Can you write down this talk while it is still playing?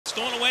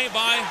Stolen away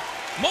by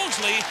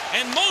Mosley,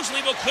 and Mosley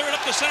will clear it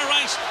up to center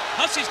ice.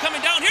 Hussey's coming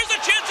down. Here's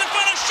a chance in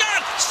front of shot.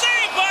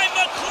 Saved by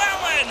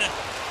McClellan.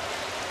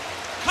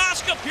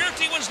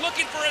 Koska-Pirti was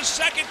looking for his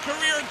second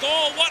career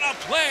goal. What a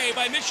play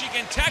by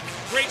Michigan Tech.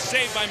 Great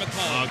save by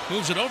McClellan.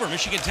 Moves it over.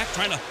 Michigan Tech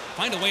trying to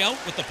find a way out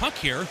with the puck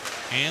here.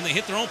 And they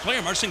hit their own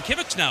player.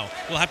 Marcinkiewicz now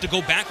will have to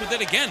go back with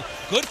it again.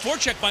 Good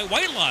forecheck by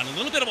Whitelaw. A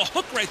little bit of a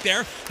hook right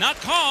there. Not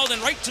called,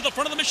 and right to the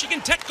front of the Michigan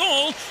Tech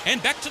goal.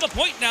 And back to the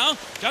point now.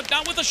 Dug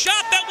down with a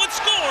shot. That one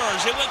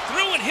scores. It went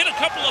through and hit a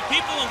couple of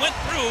people and went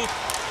through.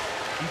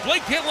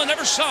 Blake Phalle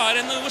never saw it,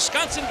 and the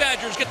Wisconsin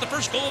Badgers get the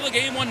first goal of the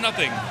game,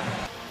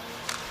 1-0.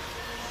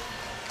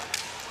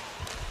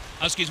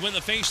 Huskies win the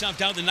faceoff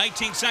down to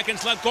 19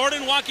 seconds left.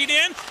 Gordon walking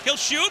in. He'll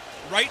shoot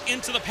right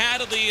into the pad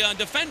of the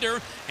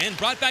defender, and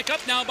brought back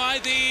up now by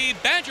the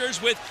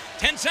Badgers with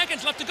 10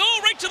 seconds left to go.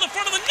 Right to the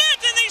front of the net,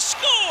 and they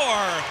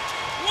score!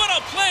 What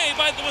a play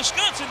by the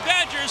Wisconsin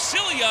Badgers,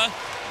 Cilia,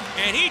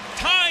 and he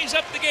ties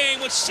up the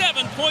game with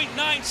 7.9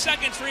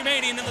 seconds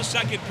remaining in the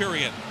second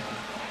period.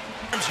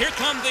 Here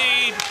come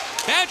the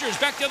Badgers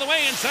back the other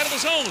way inside of the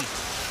zone.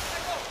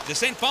 De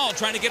St.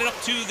 trying to get it up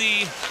to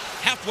the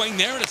half wing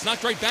there, and it's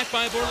knocked right back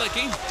by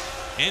Vorlicki.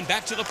 And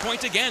back to the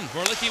point again.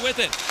 Vorlicki with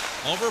it.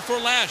 Over for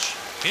Lash.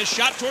 His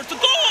shot towards the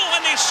goal,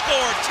 and they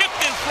score. Tipped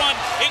in front.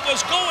 It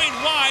was going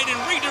wide and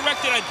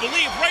redirected, I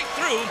believe, right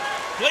through.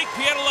 Blake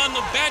Phalle and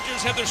the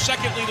Badgers have their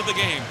second lead of the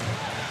game.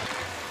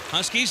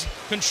 Huskies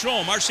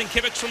control.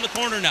 Marcinkiewicz from the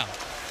corner now.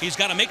 He's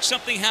got to make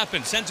something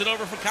happen. Sends it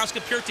over for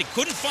Koska-Pirti.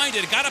 Couldn't find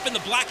it. It got up in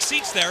the black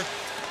seats there,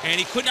 and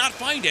he could not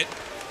find it.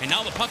 And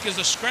now the puck is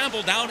a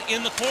scramble down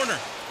in the corner.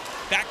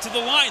 Back to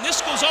the line. This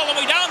goes all the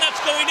way down.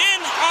 That's going in,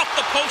 off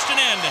the post and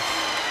end.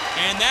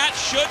 And that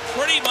should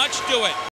pretty much do it.